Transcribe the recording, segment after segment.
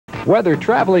Whether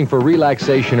traveling for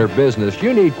relaxation or business,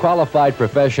 you need qualified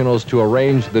professionals to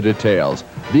arrange the details.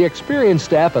 The experienced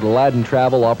staff at Alladin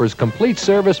Travel offers complete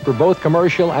service for both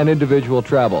commercial and individual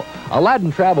travel.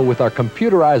 Alladin Travel, with our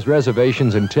computerized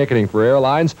reservations and ticketing for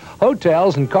airlines,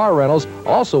 hotels, and car rentals,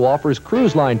 also offers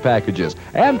cruise line packages,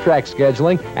 Amtrak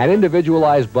scheduling, and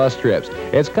individualized bus trips.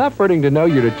 It's comforting to know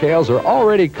your details are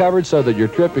already covered so that your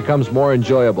trip becomes more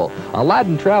enjoyable.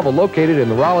 Alladin Travel, located in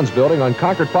the Rollins building on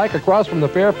Concord Pike across from the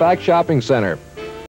Fairfax Shopping Center.